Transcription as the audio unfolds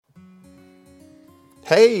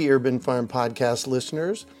Hey, Urban Farm Podcast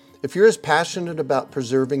listeners. If you're as passionate about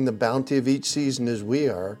preserving the bounty of each season as we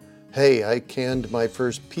are, hey, I canned my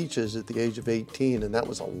first peaches at the age of 18, and that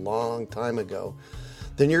was a long time ago,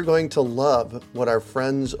 then you're going to love what our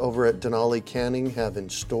friends over at Denali Canning have in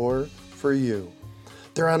store for you.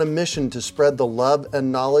 They're on a mission to spread the love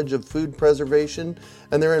and knowledge of food preservation,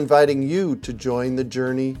 and they're inviting you to join the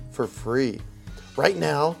journey for free. Right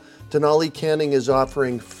now, Denali Canning is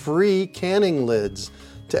offering free canning lids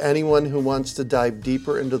to anyone who wants to dive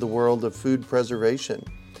deeper into the world of food preservation.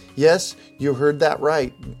 Yes, you heard that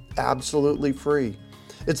right, absolutely free.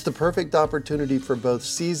 It's the perfect opportunity for both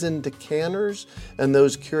seasoned canners and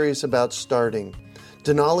those curious about starting.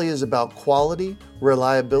 Denali is about quality,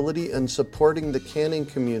 reliability, and supporting the canning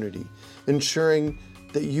community, ensuring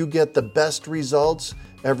that you get the best results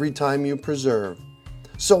every time you preserve.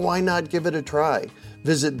 So why not give it a try?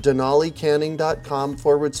 Visit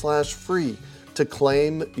denalicanning.com/free to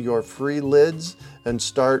claim your free lids and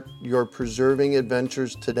start your preserving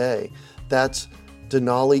adventures today. That's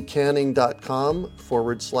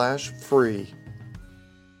denalicanning.com/free.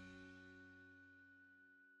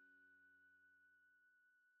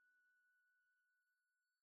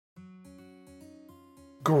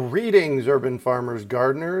 Greetings, urban farmers,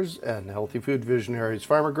 gardeners, and healthy food visionaries.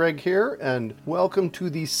 Farmer Greg here, and welcome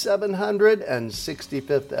to the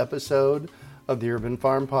 765th episode of the Urban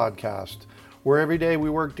Farm Podcast, where every day we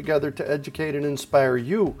work together to educate and inspire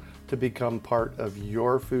you to become part of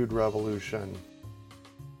your food revolution.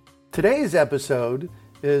 Today's episode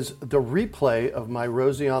is the replay of my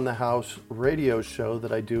Rosie on the House radio show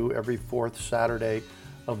that I do every fourth Saturday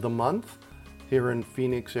of the month here in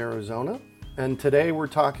Phoenix, Arizona. And today we're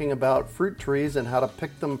talking about fruit trees and how to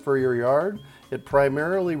pick them for your yard. It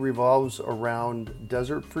primarily revolves around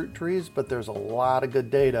desert fruit trees, but there's a lot of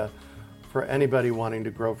good data for anybody wanting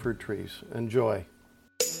to grow fruit trees. Enjoy.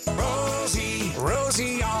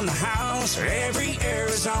 Rosie on the House, every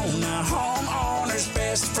Arizona homeowner's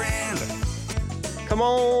best friend. Come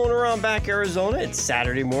on around back, Arizona. It's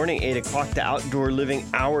Saturday morning, 8 o'clock, the outdoor living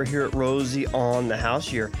hour here at Rosie on the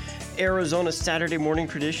House, your Arizona Saturday morning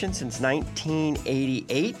tradition since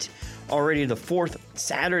 1988. Already the fourth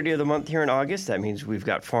Saturday of the month here in August. That means we've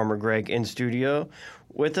got Farmer Greg in studio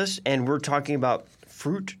with us, and we're talking about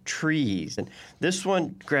fruit trees. And this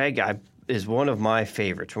one, Greg, is one of my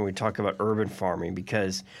favorites when we talk about urban farming,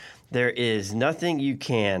 because there is nothing you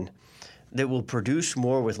can that will produce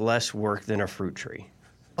more with less work than a fruit tree.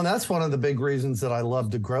 And that's one of the big reasons that I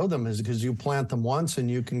love to grow them, is because you plant them once and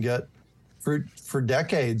you can get fruit for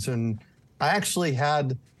decades. And I actually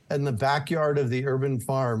had in the backyard of the urban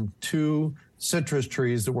farm 2 citrus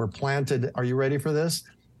trees that were planted, are you ready for this?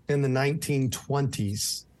 In the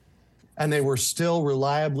 1920s. And they were still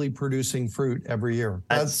reliably producing fruit every year.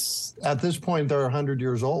 That's at this point, they're 100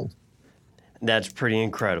 years old. That's pretty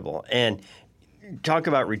incredible. And talk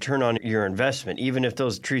about return on your investment. Even if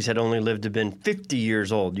those trees had only lived to been 50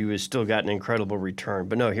 years old, you would still got an incredible return.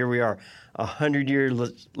 But no, here we are 100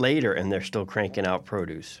 years later, and they're still cranking out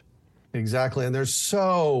produce. Exactly. And there's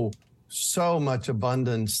so much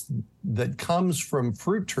abundance that comes from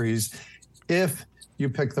fruit trees if you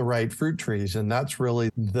pick the right fruit trees. And that's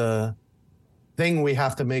really the thing we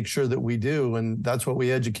have to make sure that we do. And that's what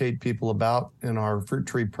we educate people about in our fruit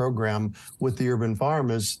tree program with the urban farm,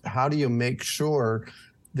 is how do you make sure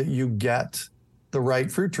that you get the right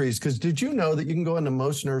fruit trees? Because did you know that you can go into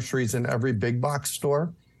most nurseries in every big box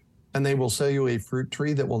store and they will sell you a fruit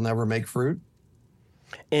tree that will never make fruit?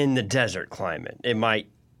 In the desert climate, it might,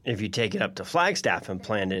 if you take it up to Flagstaff and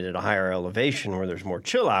plant it at a higher elevation where there's more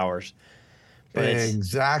chill hours. But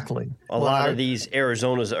exactly. A lot of these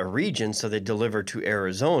Arizona's a region, so they deliver to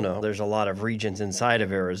Arizona. There's a lot of regions inside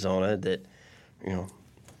of Arizona that,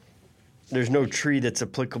 there's no tree that's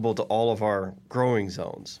applicable to all of our growing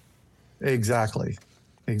zones. Exactly.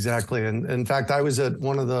 And in fact, I was at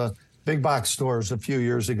one of the big box stores a few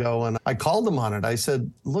years ago, and I called them on it. I said,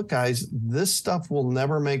 look, guys, this stuff will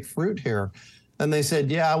never make fruit here. And they said,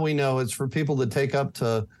 yeah, we know. It's for people to take up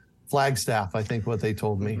to Flagstaff, I think what they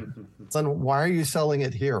told me. Then why are you selling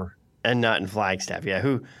it here? And not in Flagstaff.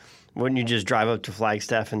 Yeah, wouldn't you just drive up to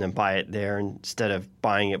Flagstaff and then buy it there instead of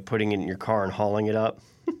buying it, putting it in your car and hauling it up?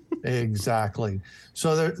 Exactly.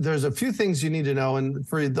 So there's a few things you need to know. And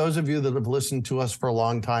for those of you that have listened to us for a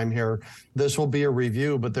long time here, this will be a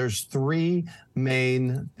review, but there's 3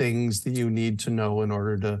 main things that you need to know in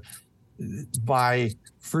order to buy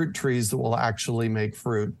fruit trees that will actually make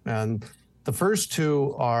fruit. And the first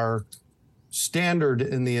 2 are standard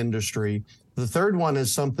in the industry. The third one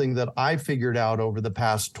is something that I figured out over the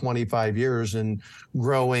past 25 years in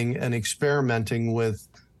growing and experimenting with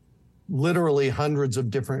literally hundreds of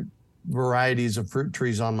different varieties of fruit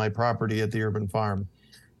trees on my property at the urban farm.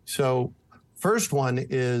 So first one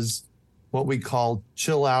is what we call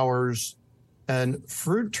chill hours and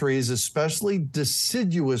fruit trees, especially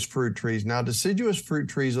deciduous fruit trees. Now, deciduous fruit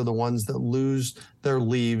trees are the ones that lose their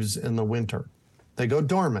leaves in the winter. They go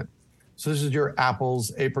dormant. So this is your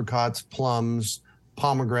apples, apricots, plums,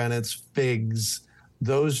 pomegranates, figs,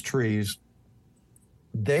 those trees.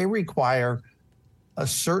 They require a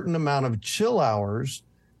certain amount of chill hours.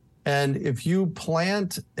 And if you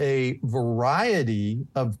plant a variety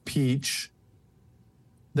of peach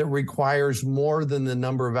that requires more than the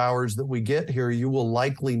number of hours that we get here, you will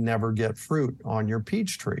likely never get fruit on your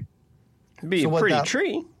peach tree. It'd be a pretty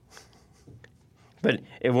tree, but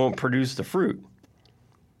it won't produce the fruit.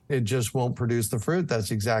 It just won't produce the fruit.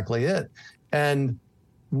 That's exactly it. And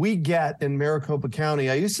we get in Maricopa County,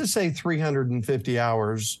 I used to say 350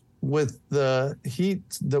 hours. With the heat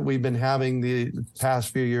that we've been having the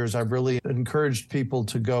past few years, I've really encouraged people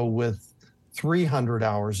to go with 300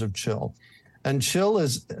 hours of chill. And chill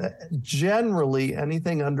is generally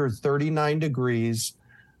anything under 39 degrees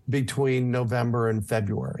between November and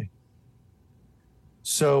February.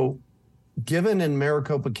 So given in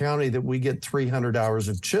Maricopa County that we get 300 hours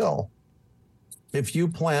of chill, if you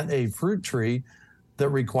plant a fruit tree that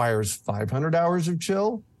requires 500 hours of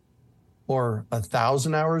chill or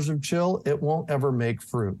 1,000 hours of chill, it won't ever make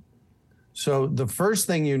fruit. So the first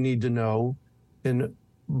thing you need to know in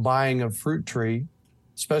buying a fruit tree,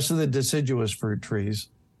 especially the deciduous fruit trees,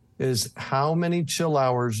 is how many chill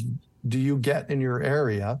hours do you get in your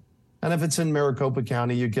area? And if it's in Maricopa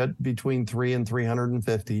County, you get between 3 and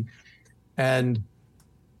 350. And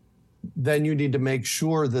then you need to make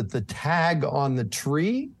sure that the tag on the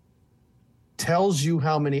tree tells you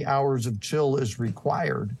how many hours of chill is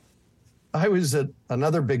required. I was at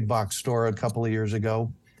another big box store a couple of years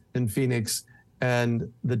ago in Phoenix, and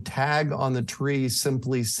the tag on the tree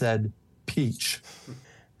simply said peach.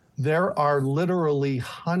 There are literally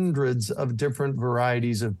hundreds of different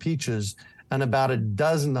varieties of peaches, and about a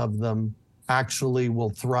dozen of them actually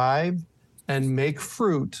will thrive and make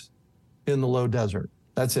fruit in the low desert.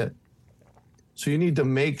 That's it. So you need to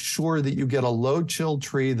make sure that you get a low chill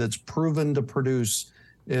tree that's proven to produce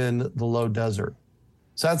in the low desert.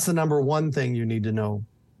 So that's the number one thing you need to know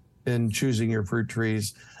in choosing your fruit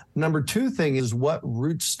trees. Number two thing is, what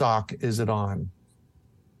rootstock is it on?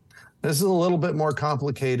 This is a little bit more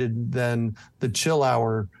complicated than the chill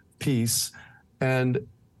hour piece. And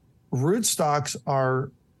rootstocks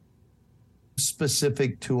are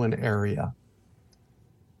specific to an area.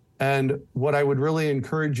 And what I would really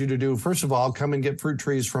encourage you to do, first of all, come and get fruit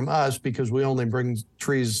trees from us, because we only bring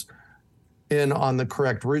trees in on the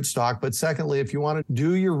correct rootstock. But secondly, if you want to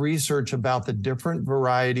do your research about the different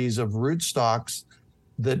varieties of rootstocks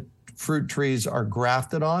that fruit trees are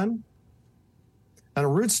grafted on. And a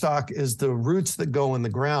rootstock is the roots that go in the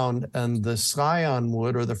ground, and the scion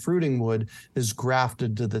wood or the fruiting wood is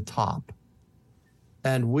grafted to the top.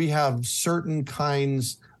 And we have certain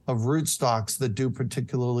kinds of rootstocks that do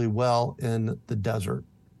particularly well in the desert.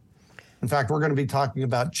 In fact, we're going to be talking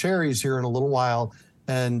about cherries here in a little while,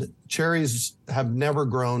 and cherries have never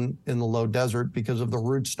grown in the low desert because of the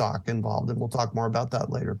rootstock involved, and we'll talk more about that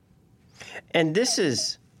later. And this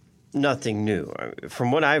is nothing new.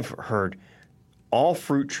 From what I've heard, all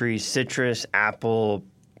fruit trees, citrus, apple,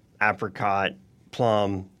 apricot,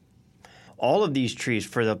 plum, all of these trees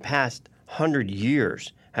for the past 100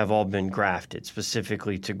 years have all been grafted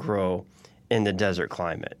specifically to grow in the desert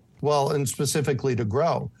climate. Well, and specifically to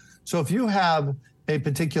grow. So if you have a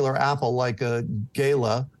particular apple like a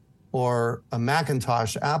Gala or a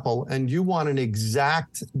Macintosh apple, and you want an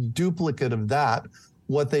exact duplicate of that,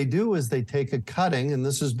 what they do is they take a cutting, and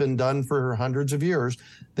this has been done for hundreds of years.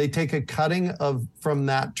 They take a cutting from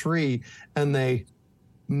that tree and they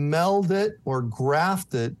meld it or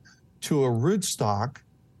graft it to a rootstock,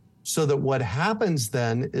 so that what happens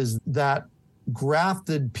then is that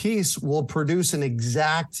grafted piece will produce an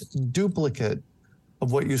exact duplicate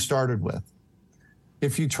of what you started with.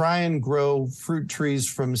 If you try and grow fruit trees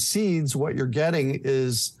from seeds, what you're getting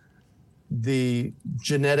is the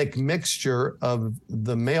genetic mixture of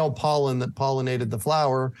the male pollen that pollinated the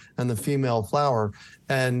flower and the female flower.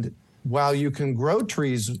 And while you can grow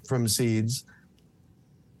trees from seeds,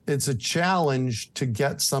 it's a challenge to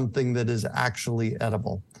get something that is actually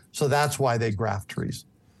edible. So that's why they graft trees.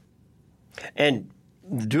 And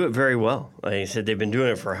do it very well. Like I said, they've been doing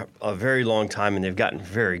it for a very long time, and they've gotten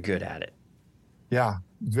very good at it. Yeah,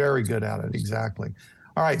 very good at it. Exactly.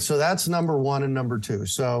 All right. So that's number one and number two.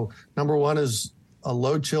 So number one is a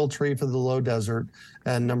low chill tree for the low desert.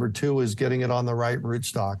 And number 2 is getting it on the right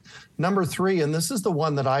rootstock. Number 3, and this is the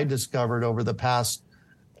one that I discovered over the past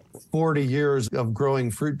 40 years of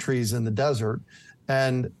growing fruit trees in the desert.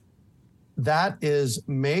 And that is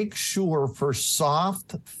make sure for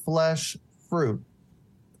soft flesh fruit,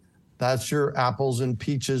 that's your apples and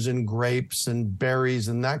peaches and grapes and berries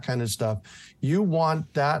and that kind of stuff. You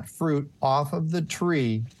want that fruit off of the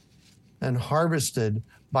tree and harvested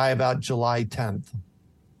by about July 10th.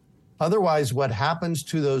 Otherwise, what happens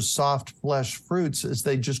to those soft flesh fruits is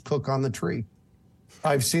they just cook on the tree.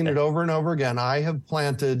 I've seen it over and over again. I have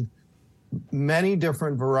planted many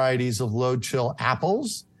different varieties of low chill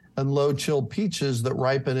apples and low chill peaches that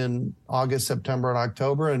ripen in August, September, and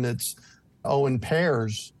October. And and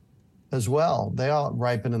pears as well. They all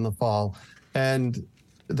ripen in the fall. And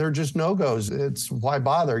they're just no-goes. It's why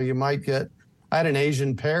bother? I had an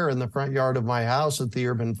Asian pear in the front yard of my house at the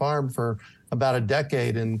urban farm for about a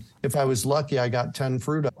decade. And if I was lucky, I got 10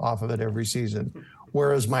 fruit off of it every season.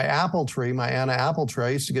 Whereas my apple tree, my Anna apple tree, I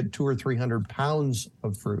used to get 200 or 300 pounds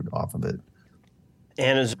of fruit off of it.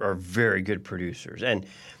 Annas are very good producers, and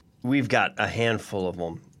we've got a handful of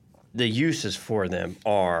them. The uses for them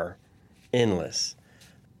are endless.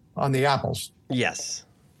 On the apples? Yes.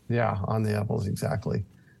 Yeah, on the apples, exactly.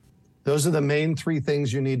 Those are the main 3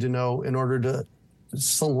 things you need to know in order to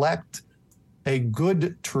select a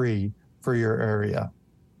good tree for your area.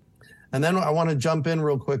 And then I want to jump in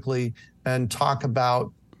real quickly and talk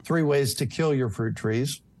about 3 ways to kill your fruit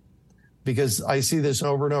trees, because I see this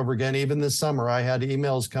over and over again. Even this summer, I had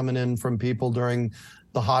emails coming in from people during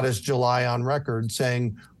the hottest July on record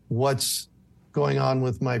saying, what's going on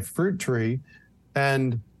with my fruit tree?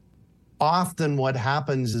 And often what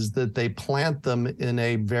happens is that they plant them in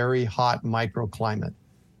a very hot microclimate.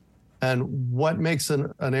 And what makes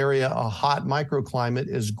an area a hot microclimate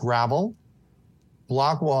is gravel,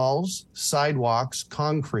 block walls, sidewalks,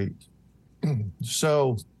 concrete.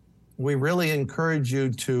 So we really encourage you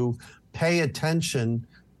to pay attention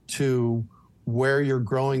to where you're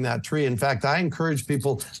growing that tree. In fact, I encourage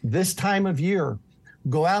people this time of year,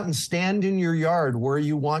 go out and stand in your yard where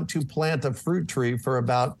you want to plant a fruit tree for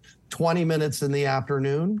about 20 minutes in the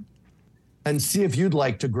afternoon and see if you'd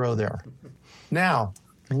like to grow there. Now,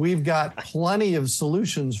 we've got plenty of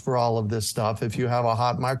solutions for all of this stuff. If you have a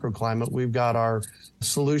hot microclimate, we've got our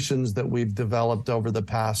solutions that we've developed over the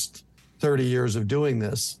past 30 years of doing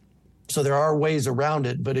this. So there are ways around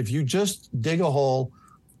it, but if you just dig a hole,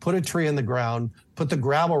 put a tree in the ground, put the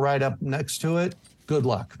gravel right up next to it, good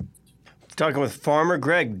luck. Talking with Farmer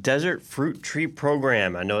Greg, Desert Fruit Tree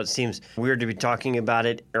Program. I know it seems weird to be talking about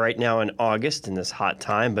it right now in August in this hot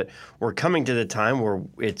time, but we're coming to the time where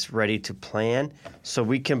it's ready to plan so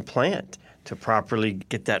we can plant to properly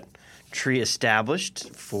get that tree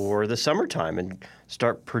established for the summertime and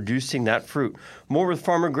start producing that fruit. More with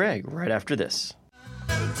Farmer Greg right after this.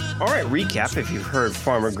 All right, recap. If you've heard,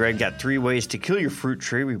 Farmer Greg got 3 ways to kill your fruit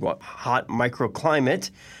tree. We want hot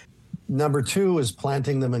microclimate. Number 2 is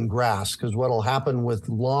planting them in grass, because what will happen with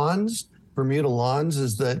lawns, Bermuda lawns,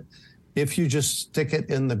 is that if you just stick it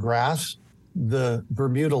in the grass, the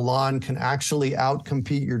Bermuda lawn can actually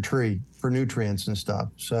outcompete your tree for nutrients and stuff.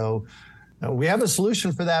 So we have a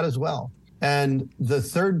solution for that as well. And the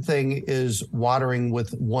 3rd thing is watering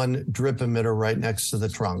with 1 drip emitter right next to the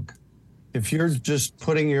trunk. If you're just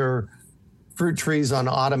putting your fruit trees on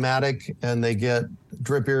automatic and they get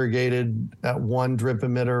drip irrigated at 1 drip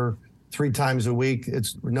emitter 3 times a week,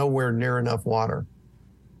 it's nowhere near enough water.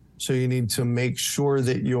 So you need to make sure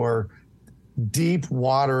that you're deep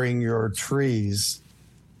watering your trees,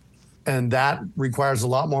 and that requires a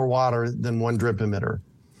lot more water than 1 drip emitter.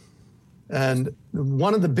 And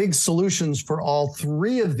one of the big solutions for all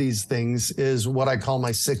 3 of these things is what I call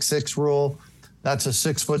my 6-6 rule. That's a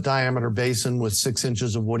 6-foot diameter basin with 6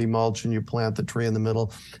 inches of woody mulch, and you plant the tree in the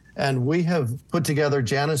middle. And we have put together,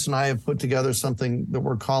 Janice and I have put together something that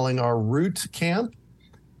we're calling our Root Camp.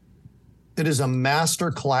 It is a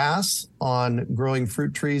master class on growing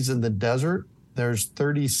fruit trees in the desert. There's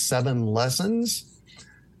 37 lessons.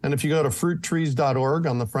 And if you go to fruittrees.org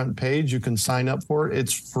on the front page, you can sign up for it.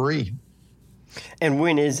 It's free. And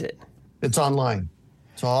when is it? It's online.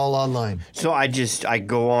 It's all online. So I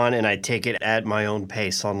go on and I take it at my own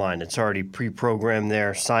pace online. It's already pre-programmed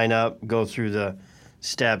there. Sign up, go through the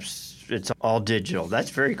steps. It's all digital. That's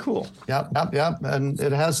very cool. Yep. And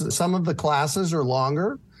it has, some of the classes are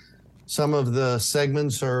longer. Some of the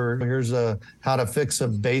segments are, here's how to fix a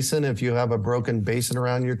basin if you have a broken basin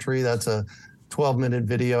around your tree. That's a 12-minute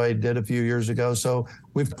video I did a few years ago. So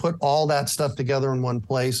we've put all that stuff together in one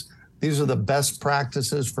place. These are the best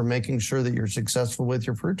practices for making sure that you're successful with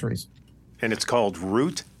your fruit trees. And it's called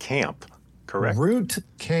Root Camp, correct? Root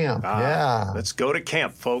Camp, yeah. Let's go to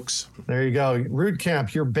camp, folks. There you go. Root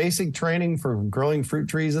Camp, your basic training for growing fruit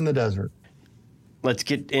trees in the desert. Let's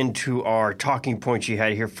get into our talking points you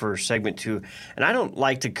had here for segment 2. And I don't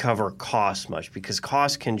like to cover costs much because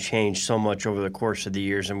costs can change so much over the course of the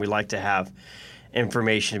years, and we like to have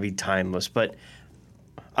information to be timeless. But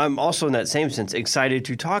I'm also, in that same sense, excited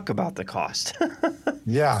to talk about the cost.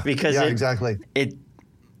 Because exactly.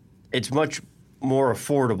 It's much more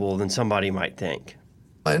affordable than somebody might think.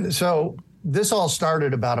 And so this all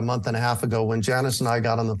started about a month and a half ago when Janice and I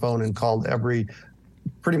got on the phone and called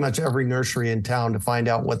pretty much every nursery in town to find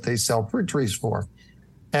out what they sell fruit trees for.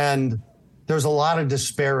 And there's a lot of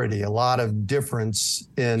disparity, a lot of difference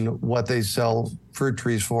in what they sell fruit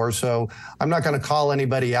trees for. So I'm not going to call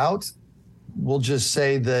anybody out. We'll just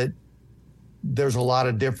say that there's a lot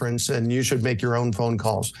of difference and you should make your own phone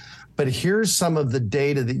calls. But here's some of the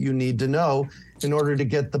data that you need to know in order to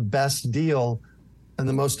get the best deal and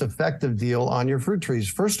the most effective deal on your fruit trees.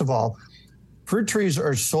 First of all, fruit trees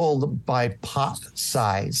are sold by pot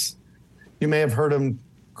size. You may have heard them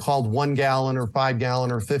called 1 gallon or 5 gallon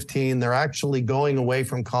or 15. They're actually going away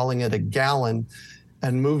from calling it a gallon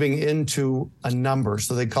and moving into a number.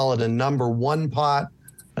 So they call it a number 1 pot,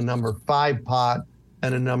 a number 5 pot,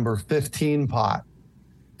 and a number 15 pot.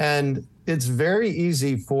 And it's very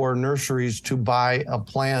easy for nurseries to buy a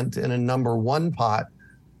plant in a number 1 pot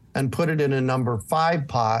and put it in a number 5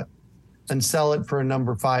 pot and sell it for a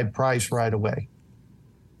number 5 price right away.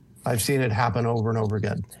 I've seen it happen over and over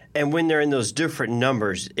again. And when they're in those different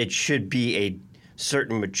numbers, it should be a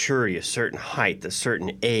certain maturity, a certain height, a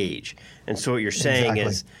certain age. And so what you're saying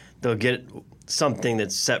is they'll get something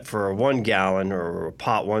that's set for a 1 gallon or a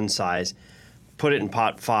pot 1 size, put it in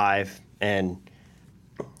pot 5, and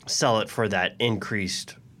sell it for that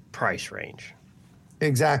increased price range.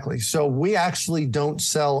 Exactly. So we actually don't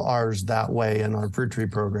sell ours that way in our fruit tree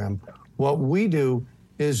program. What we do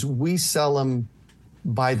is we sell them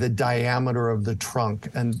by the diameter of the trunk.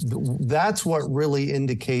 And that's what really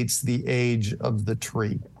indicates the age of the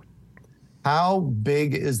tree. How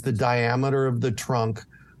big is the diameter of the trunk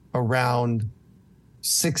around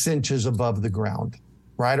 6 inches above the ground,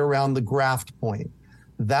 right around the graft point?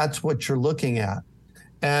 That's what you're looking at.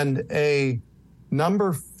 And a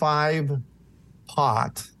number 5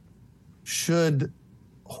 pot should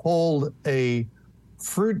hold a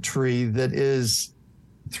fruit tree that is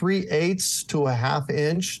 3/8 to a 1/2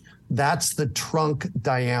 inch. That's the trunk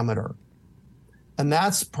diameter. And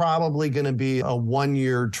that's probably going to be a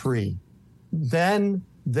 1-year tree. Then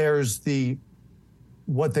there's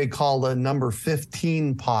what they call a number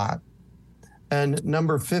 15 pot. And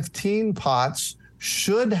number 15 pots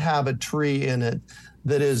should have a tree in it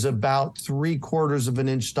that is about 3/4 of an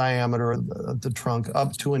inch diameter of the trunk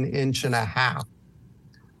up to 1.5 inches.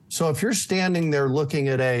 So if you're standing there looking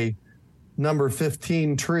at a number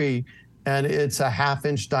 15 tree and it's a 1/2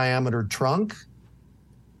 inch diameter trunk,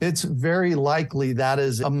 it's very likely that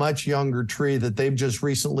is a much younger tree that they've just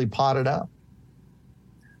recently potted up.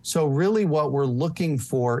 So really what we're looking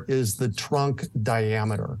for is the trunk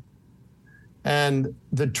diameter. And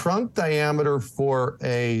the trunk diameter for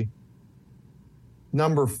a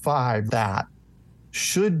number 5, that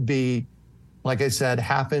should be, like I said,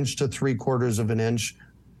 1/2 inch to 3/4 of an inch.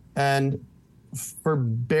 And for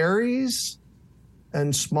berries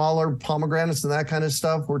and smaller pomegranates and that kind of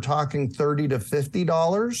stuff, we're talking $30 to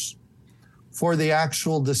 $50. For the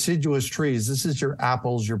actual deciduous trees, this is your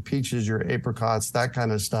apples, your peaches, your apricots, that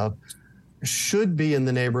kind of stuff, should be in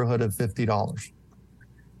the neighborhood of $50.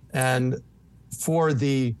 And for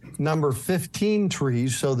the number 15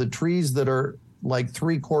 trees, so the trees that are like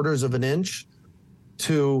 3/4 of an inch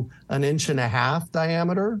to 1.5 inches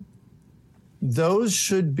diameter, those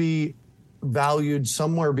should be valued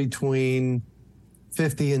somewhere between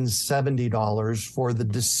 $50 and $70 for the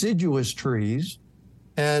deciduous trees,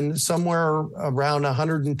 and somewhere around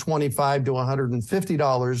 $125 to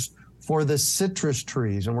 $150 for the citrus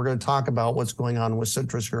trees. And we're going to talk about what's going on with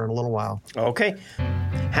citrus here in a little while. Okay.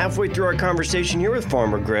 Halfway through our conversation here with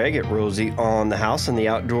Farmer Greg at Rosie on the House and the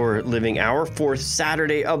Outdoor Living Hour, 4th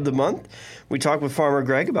Saturday of the month. We talk with Farmer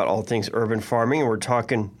Greg about all things urban farming, and we're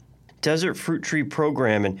talking desert fruit tree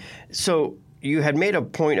program. And so you had made a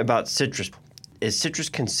point about citrus. Is citrus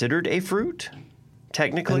considered a fruit,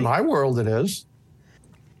 technically? In my world, it is.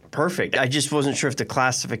 Perfect. I just wasn't sure if the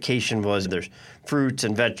classification was there's fruits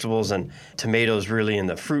and vegetables and tomatoes really in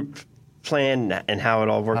the fruit plan and how it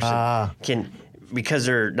all works. Because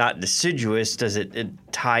they're not deciduous, does it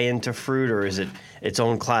tie into fruit, or is it its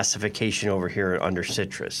own classification over here under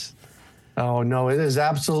citrus? Oh, no, it is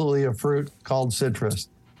absolutely a fruit called citrus.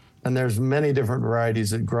 And there's many different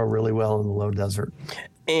varieties that grow really well in the low desert.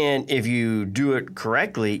 And if you do it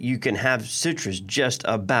correctly, you can have citrus just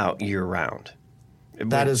about year round.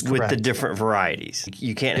 That is correct. With the different varieties.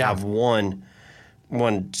 You can't have one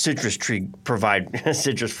citrus tree provide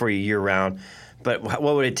citrus for you year round. But what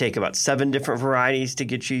would it take? About 7 different varieties to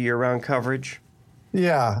get you year round coverage?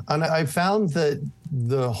 Yeah. And I found that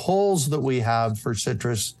the holes that we have for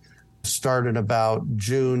citrus start in about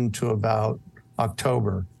June to about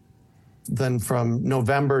October. Then from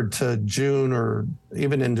November to June or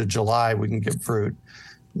even into July, we can get fruit.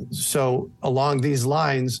 So along these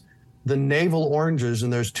lines, the navel oranges,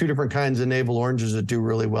 and there's 2 different kinds of navel oranges that do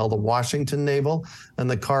really well, the Washington navel and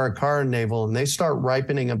the Caracara navel, and they start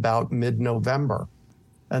ripening about mid-November.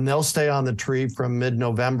 And they'll stay on the tree from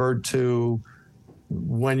mid-November to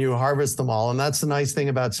when you harvest them all. And that's the nice thing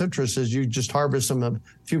about citrus is you just harvest them a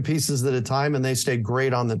few pieces at a time and they stay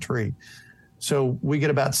great on the tree. So we get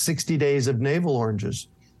about 60 days of navel oranges.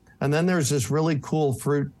 And then there's this really cool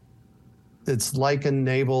fruit. It's like a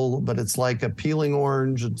navel, but it's like a peeling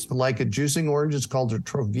orange. It's like a juicing orange. It's called a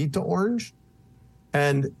Trovita orange.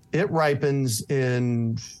 And it ripens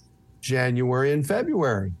in January and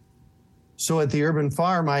February. So at the urban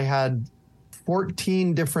farm, I had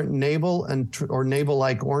 14 different navel or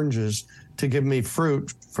navel-like oranges to give me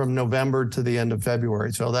fruit from November to the end of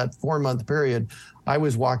February. So that 4-month period, I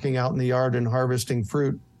was walking out in the yard and harvesting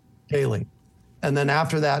fruit daily. And then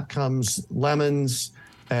after that comes lemons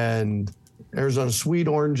and Arizona sweet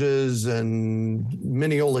oranges and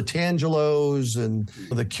Mineola tangelos and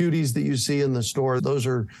the cuties that you see in the store. Those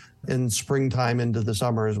are in springtime into the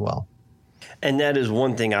summer as well. And that is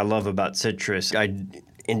one thing I love about citrus. I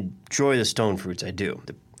enjoy the stone fruits, I do.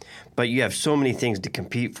 But you have so many things to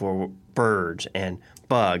compete for, birds and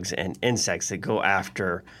bugs and insects that go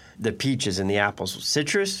after the peaches and the apples.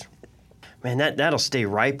 Citrus, man, that'll stay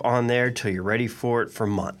ripe on there till you're ready for it for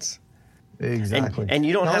months. Exactly. And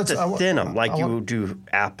you don't have to thin them like you do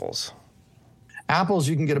apples. Apples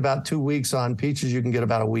you can get about 2 weeks on. Peaches you can get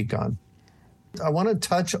about a week on. I want to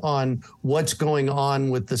touch on what's going on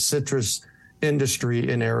with the citrus industry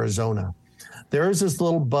in Arizona. There is this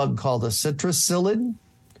little bug called a citrus psyllid.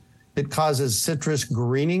 It causes citrus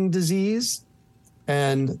greening disease.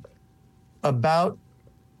 And about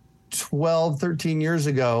 12, 13 years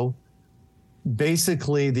ago,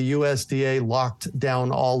 basically the USDA locked down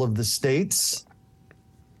all of the states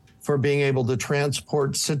for being able to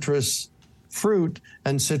transport citrus fruit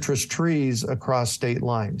and citrus trees across state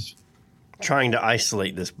lines. Trying to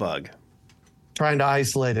isolate this bug. Trying to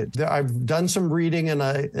isolate it. I've done some reading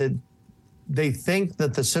and they think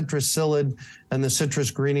that the citrus psyllid and the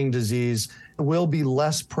citrus greening disease will be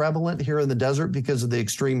less prevalent here in the desert because of the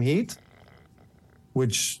extreme heat,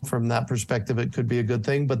 which from that perspective, it could be a good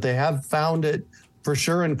thing. But they have found it for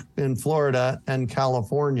sure in Florida and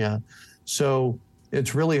California. So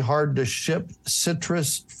it's really hard to ship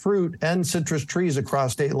citrus fruit and citrus trees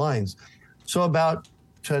across state lines. So about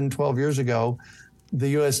 10, 12 years ago,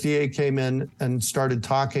 the USDA came in and started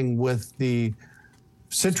talking with the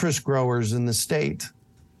citrus growers in the state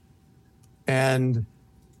and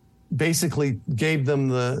basically gave them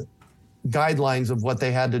the guidelines of what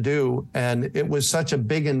they had to do. And it was such a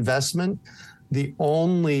big investment. The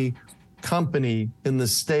only company in the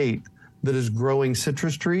state that is growing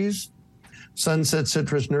citrus trees, Sunset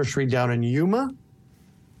Citrus Nursery down in Yuma,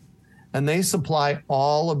 and they supply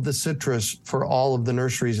all of the citrus for all of the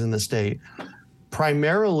nurseries in the state,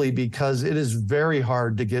 primarily because it is very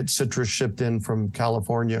hard to get citrus shipped in from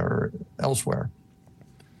California or elsewhere.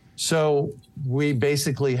 So we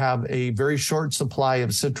basically have a very short supply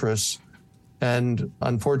of citrus, and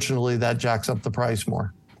unfortunately that jacks up the price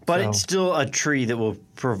more. But it's still a tree that will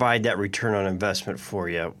provide that return on investment for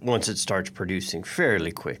you once it starts producing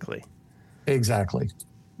fairly quickly. Exactly.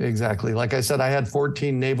 Like I said, I had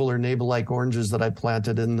 14 navel or navel-like oranges that I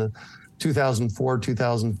planted in the 2004,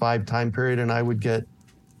 2005 time period, and I would get,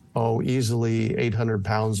 easily 800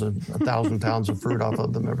 pounds, 1,000 pounds of fruit off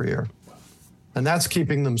of them every year. And that's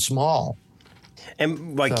keeping them small.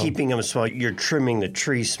 And by keeping them small, you're trimming the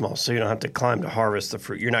tree small, so you don't have to climb to harvest the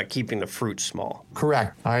fruit. You're not keeping the fruit small.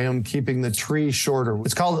 Correct. I am keeping the tree shorter.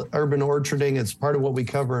 It's called urban orcharding. It's part of what we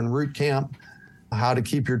cover in root camp, how to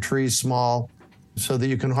keep your trees small so that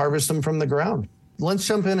you can harvest them from the ground. Let's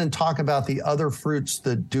jump in and talk about the other fruits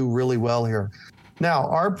that do really well here. Now,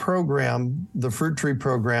 our program, the fruit tree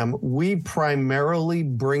program, we primarily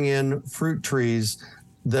bring in fruit trees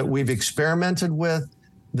that we've experimented with,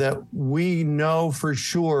 that we know for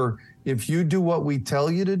sure if you do what we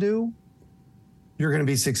tell you to do, you're going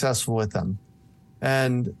to be successful with them.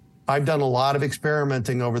 And I've done a lot of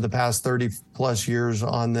experimenting over the past 30 plus years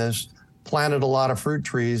on this, planted a lot of fruit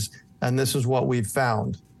trees, and this is what we've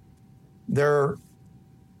found. There are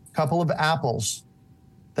a couple of apples,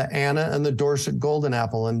 the Anna and the Dorset Golden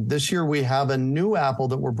Apple. And this year we have a new apple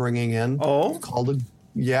that we're bringing in. Oh? Called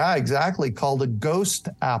a ghost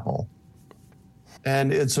apple.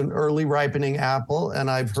 And it's an early ripening apple, and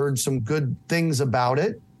I've heard some good things about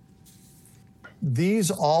it.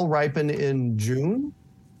 These all ripen in June.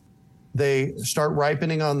 They start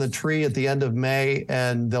ripening on the tree at the end of May,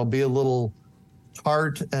 and they'll be a little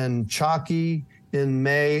tart and chalky in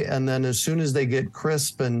May. And then as soon as they get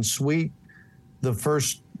crisp and sweet, the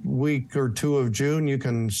first week or two of June, you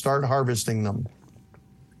can start harvesting them.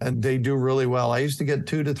 And they do really well. I used to get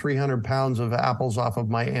 200 to 300 pounds of apples off of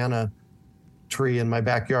my Anna tree in my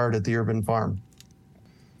backyard at the urban farm.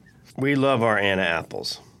 We love our Anna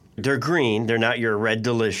apples. They're green. They're not your red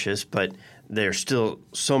delicious, but there's still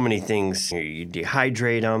so many things. You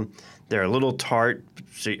dehydrate them. They're a little tart,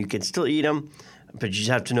 so you can still eat them, but you just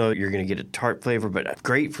have to know you're going to get a tart flavor, but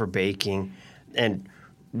great for baking. And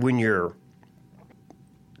when your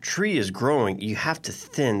tree is growing, you have to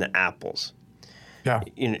thin the apples. Yeah.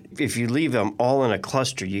 If you leave them all in a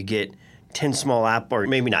cluster, you get 10 small apples, or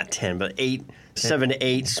maybe not 10, but 7 to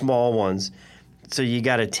 8 small ones. So you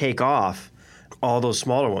got to take off all those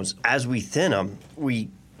smaller ones. As we thin them, we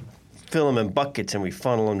fill them in buckets and we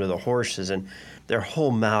funnel them to the horses, and their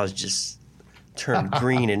whole mouths just turn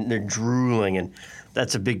green and they're drooling. And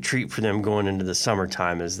that's a big treat for them going into the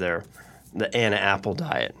summertime, is the Anna apple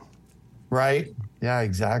diet. Right? Yeah,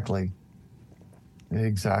 exactly.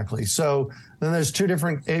 Exactly. So then there's 2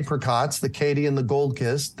 different apricots, the Katy and the Gold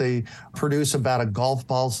Kiss. They produce about a golf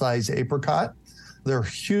ball size apricot. They're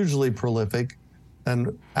hugely prolific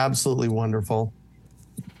and absolutely wonderful.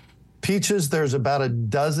 Peaches, there's about a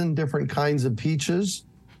dozen different kinds of peaches.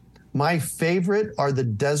 My favorite are the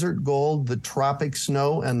Desert Gold, the Tropic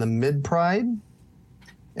Snow, and the Mid Pride.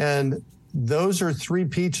 And those are 3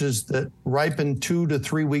 peaches that ripen 2 to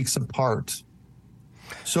 3 weeks apart.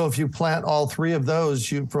 So if you plant all 3 of those,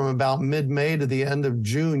 from about mid-May to the end of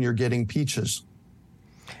June, you're getting peaches.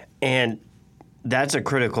 And that's a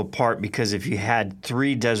critical part, because if you had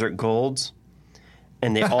 3 Desert Golds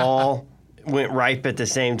and they all went ripe at the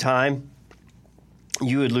same time,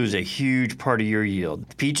 you would lose a huge part of your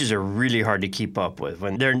yield. Peaches are really hard to keep up with.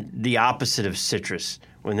 When they're the opposite of citrus.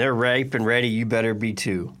 When they're ripe and ready, you better be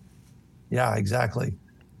too. Yeah, exactly.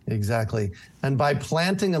 Exactly. And by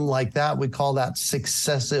planting them like that, we call that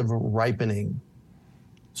successive ripening.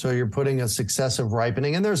 So you're putting a successive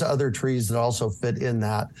ripening, and there's other trees that also fit in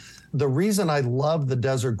that. The reason I love the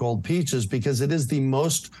Desert Gold peach is because it is the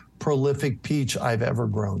most prolific peach I've ever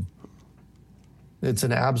grown. It's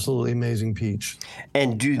an absolutely amazing peach.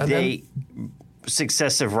 And they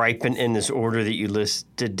successive ripen in this order that you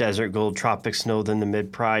listed: Desert Gold, Tropic Snow, then the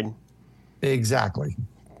Mid Pride? Exactly.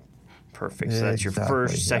 Perfect. So that's your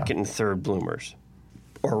first, second, and third bloomers,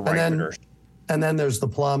 or ripeners. And then there's the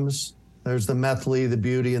plums. There's the Methley, the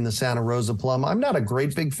Beauty, and the Santa Rosa plum. I'm not a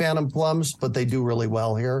great big fan of plums, but they do really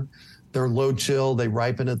well here. They're low chill. They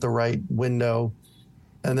ripen at the right window.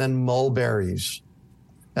 And then mulberries.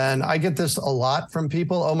 And I get this a lot from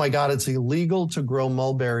people. Oh my God, it's illegal to grow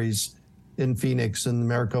mulberries in Phoenix, in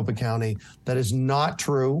Maricopa County. That is not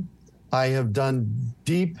true. I have done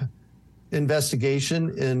deep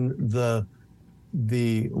investigation in the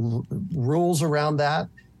rules around that.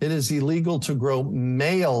 It is illegal to grow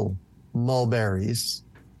male mulberries.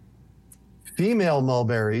 Female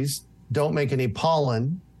mulberries don't make any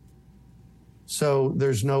pollen, so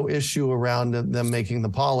there's no issue around them making the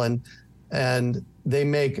pollen, and they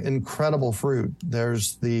make incredible fruit.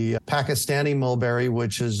 There's the Pakistani mulberry,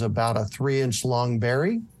 which is about a 3-inch long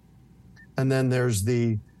berry, and then there's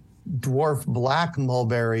the dwarf black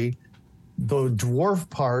mulberry. The dwarf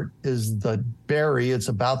part is the berry. It's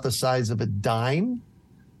about the size of a dime,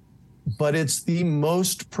 but it's the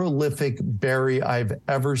most prolific berry I've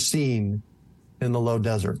ever seen in the low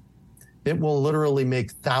desert. It will literally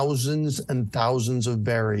make thousands and thousands of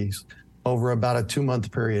berries over about a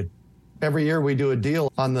 2-month period. Every year we do a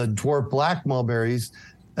deal on the dwarf black mulberries,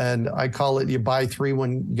 and I call it you buy 3,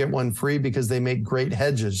 get 1 free, because they make great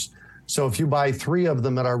hedges. So if you buy 3 of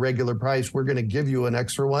them at our regular price, we're going to give you an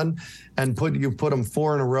extra one, and put them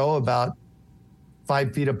 4 in a row about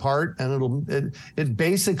 5 feet apart, and it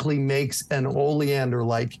basically makes an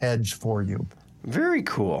oleander-like hedge for you. Very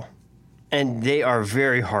cool. And they are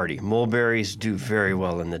very hardy. Mulberries do very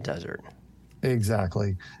well in the desert.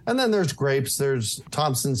 Exactly. And then there's grapes. There's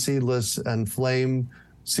Thompson seedless and Flame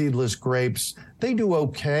seedless grapes. They do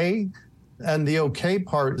okay. And the okay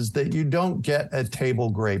part is that you don't get a table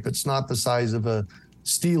grape. It's not the size of a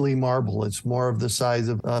steely marble. It's more of the size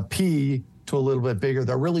of a pea to a little bit bigger.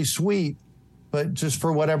 They're really sweet, but just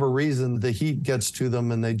for whatever reason, the heat gets to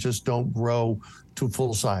them and they just don't grow to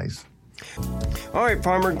full size. All right,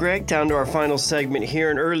 Farmer Greg, down to our final segment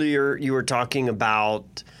here. And earlier you were talking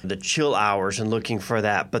about the chill hours and looking for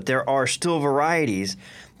that. But there are still varieties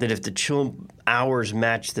that if the chill hours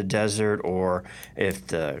match the desert, or if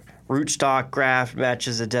the rootstock graft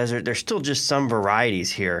matches the desert, there's still just some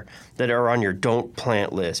varieties here that are on your don't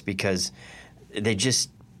plant list because it's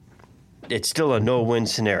still a no-win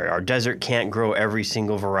scenario. Our desert can't grow every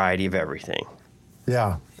single variety of everything.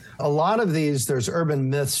 Yeah. A lot of these, there's urban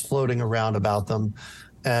myths floating around about them,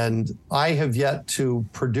 and I have yet to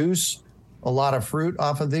produce a lot of fruit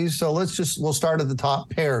off of these. So we'll start at the top.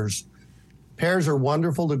 Pears. Pears are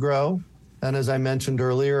wonderful to grow. And as I mentioned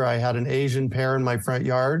earlier, I had an Asian pear in my front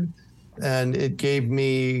yard, and it gave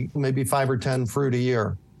me maybe 5 or 10 fruit a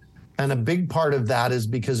year. And a big part of that is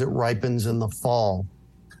because it ripens in the fall.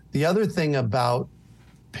 The other thing about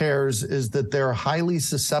pears is that they're highly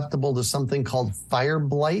susceptible to something called fire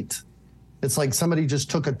blight. It's like somebody just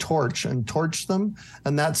took a torch and torched them,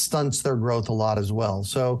 and that stunts their growth a lot as well.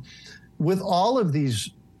 So with all of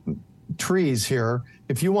these trees here,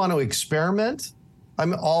 if you want to experiment,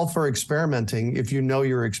 I'm all for experimenting if you know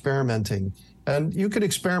you're experimenting. And you could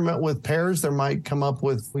experiment with pears. You might come up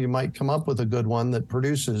with a good one that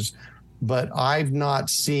produces, but I've not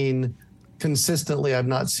seen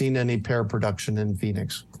any pear production in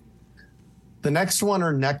Phoenix. The next one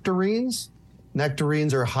are nectarines.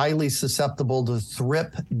 Nectarines are highly susceptible to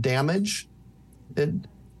thrip damage.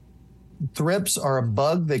 Thrips are a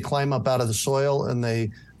bug. They climb up out of the soil and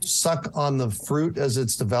they suck on the fruit as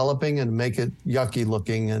it's developing and make it yucky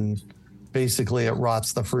looking, and basically it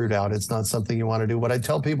rots the fruit out. It's not something you want to do. What I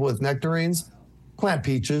tell people with nectarines, plant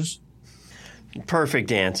peaches.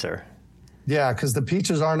 Perfect answer. Yeah, because the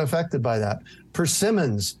peaches aren't affected by that.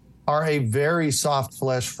 Persimmons are a very soft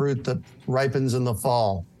flesh fruit that ripens in the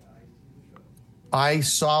fall. I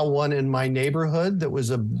saw one in my neighborhood that was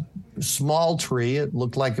a small tree. It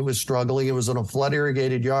looked like it was struggling. It was in a flood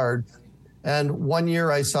irrigated yard. And one year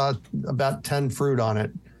I saw about 10 fruit on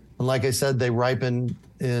it. And like I said, they ripen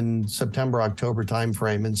in September, October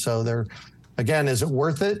timeframe. And so again, is it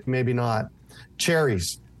worth it? Maybe not.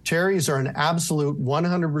 Cherries. Cherries are an absolute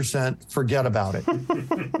 100% forget about it.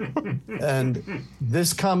 And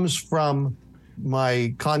this comes from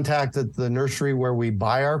my contact at the nursery where we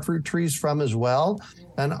buy our fruit trees from as well.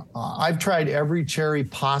 And I've tried every cherry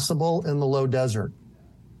possible in the low desert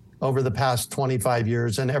over the past 25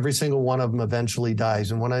 years, and every single one of them eventually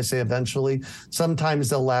dies. And when I say eventually, sometimes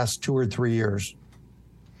they'll last 2 or 3 years.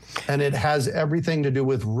 And it has everything to do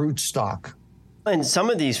with rootstock. And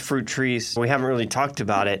some of these fruit trees, we haven't really talked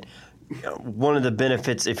about it. One of the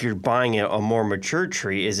benefits if you're buying a more mature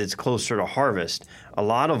tree is it's closer to harvest. A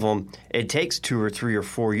lot of them, it takes 2 or 3 or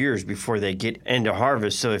 4 years before they get into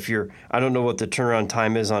harvest. So I don't know what the turnaround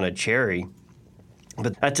time is on a cherry,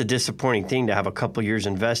 but that's a disappointing thing to have a couple years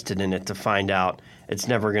invested in it to find out it's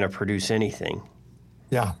never going to produce anything.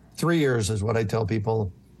 Yeah, 3 years is what I tell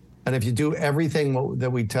people. And if you do everything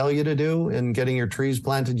that we tell you to do in getting your trees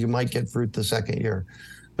planted, you might get fruit the second year.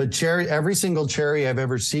 But every single cherry I've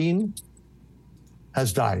ever seen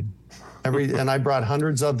has died. And I brought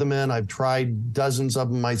hundreds of them in. I've tried dozens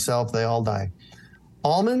of them myself. They all die.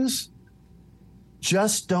 Almonds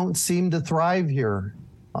just don't seem to thrive here.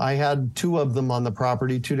 I had 2 of them on the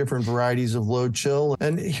property, 2 different varieties of low chill.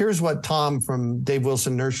 And here's what Tom from Dave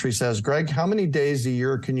Wilson Nursery says. Greg, how many days a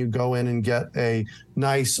year can you go in and get a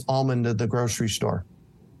nice almond at the grocery store?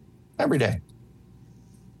 Every day.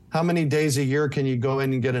 How many days a year can you go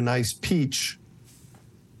in and get a nice peach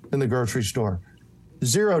in the grocery store?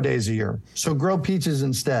 0 days a year. So grow peaches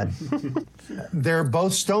instead. They're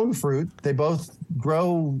both stone fruit. They both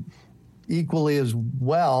grow equally as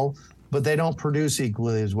well, but they don't produce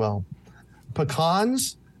equally as well.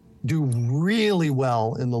 Pecans do really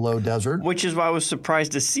well in the low desert. Which is why I was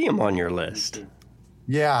surprised to see them on your list.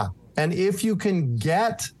 Yeah. And if you can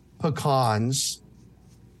get pecans,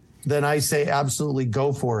 then I say absolutely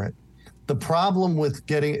go for it. The problem with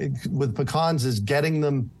pecans is getting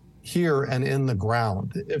them here and in the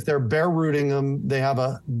ground. If they're bare rooting them, they have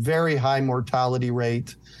a very high mortality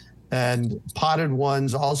rate. And potted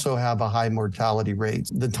ones also have a high mortality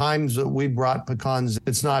rate. The times that we brought pecans,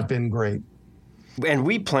 it's not been great. And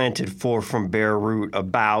we planted 4 from bare root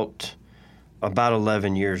about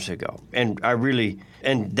 11 years ago. And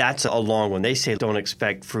that's a long one. They say don't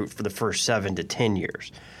expect fruit for the first 7 to 10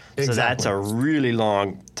 years. So that's Exactly. a really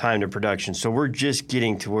long time to production. So we're just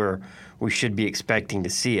getting to where we should be expecting to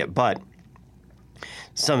see it. But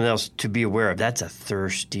something else to be aware of, that's a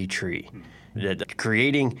thirsty tree. That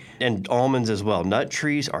creating, and almonds as well. Nut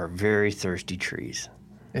trees are very thirsty trees.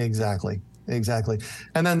 Exactly.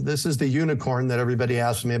 And then this is the unicorn that everybody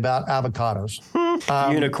asks me about, avocados.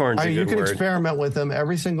 Unicorn's a You good can word. experiment with them.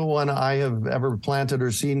 Every single one I have ever planted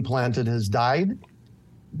or seen planted has died.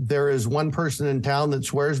 There is one person in town that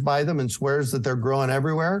swears by them and swears that they're growing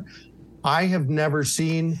everywhere. I have never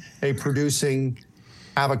seen a producing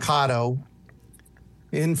avocado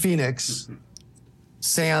in Phoenix,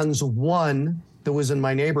 sans one that was in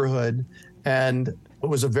my neighborhood, and it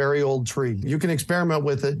was a very old tree. You can experiment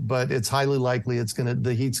with it, but it's highly likely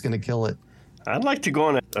the heat's gonna kill it. I'd like to go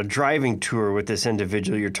on a driving tour with this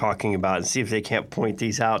individual you're talking about and see if they can't point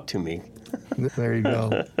these out to me. There you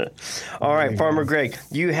go. All right, Farmer Greg,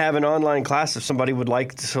 you have an online class if somebody would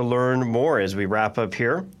like to learn more as we wrap up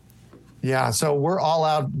here. Yeah, so we're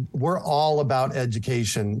all about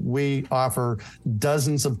education. We offer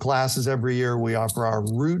dozens of classes every year. We offer our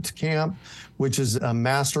Root Camp, which is a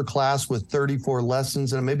master class with 34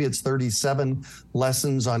 lessons, and maybe it's 37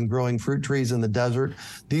 lessons on growing fruit trees in the desert.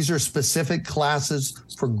 These are specific classes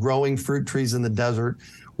for growing fruit trees in the desert.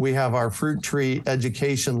 We have our fruit tree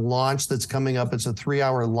education launch that's coming up. It's a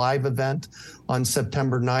 3-hour live event on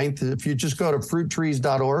September 9th. If you just go to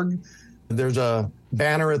fruittrees.org, there's a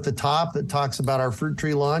banner at the top that talks about our fruit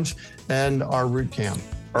tree launch and our root camp.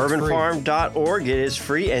 Urbanfarm.org. It is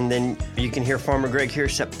free. And then you can hear Farmer Greg here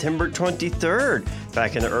September 23rd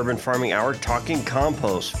back in the Urban Farming Hour talking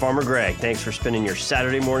compost. Farmer Greg, thanks for spending your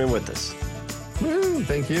Saturday morning with us. Woo,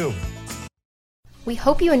 thank you. We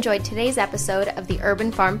hope you enjoyed today's episode of the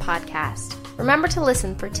Urban Farm Podcast. Remember to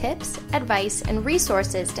listen for tips, advice, and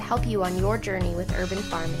resources to help you on your journey with urban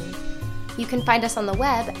farming. You can find us on the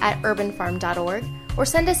web at urbanfarm.org or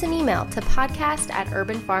send us an email to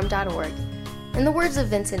podcast@urbanfarm.org. In the words of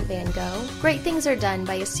Vincent van Gogh, great things are done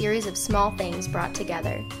by a series of small things brought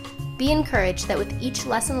together. Be encouraged that with each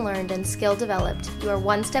lesson learned and skill developed, you are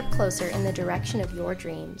one step closer in the direction of your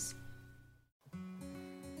dreams.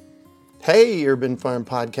 Hey, Urban Farm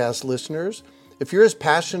Podcast listeners. If you're as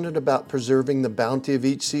passionate about preserving the bounty of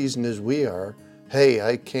each season as we are, hey,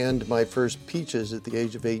 I canned my first peaches at the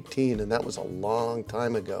age of 18, and that was a long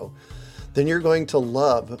time ago, then you're going to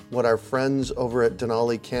love what our friends over at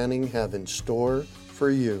Denali Canning have in store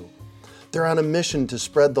for you. They're on a mission to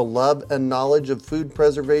spread the love and knowledge of food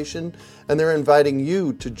preservation, and they're inviting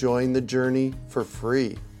you to join the journey for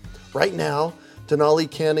free. Right now,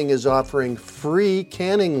 Denali Canning is offering free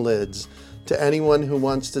canning lids to anyone who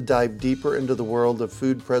wants to dive deeper into the world of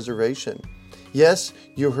food preservation. Yes,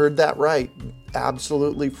 you heard that right.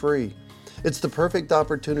 Absolutely free. It's the perfect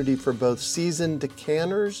opportunity for both seasoned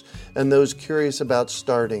canners and those curious about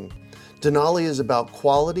starting. Denali is about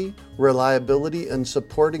quality, reliability, and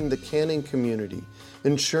supporting the canning community,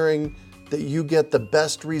 ensuring that you get the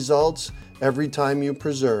best results every time you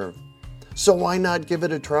preserve. So why not give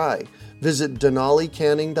it a try? Visit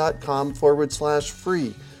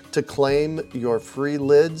denalicanning.com/free to claim your free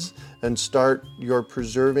lids and start your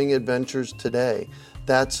preserving adventures today.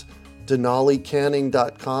 That's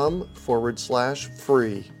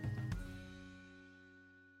denalicanning.com/free.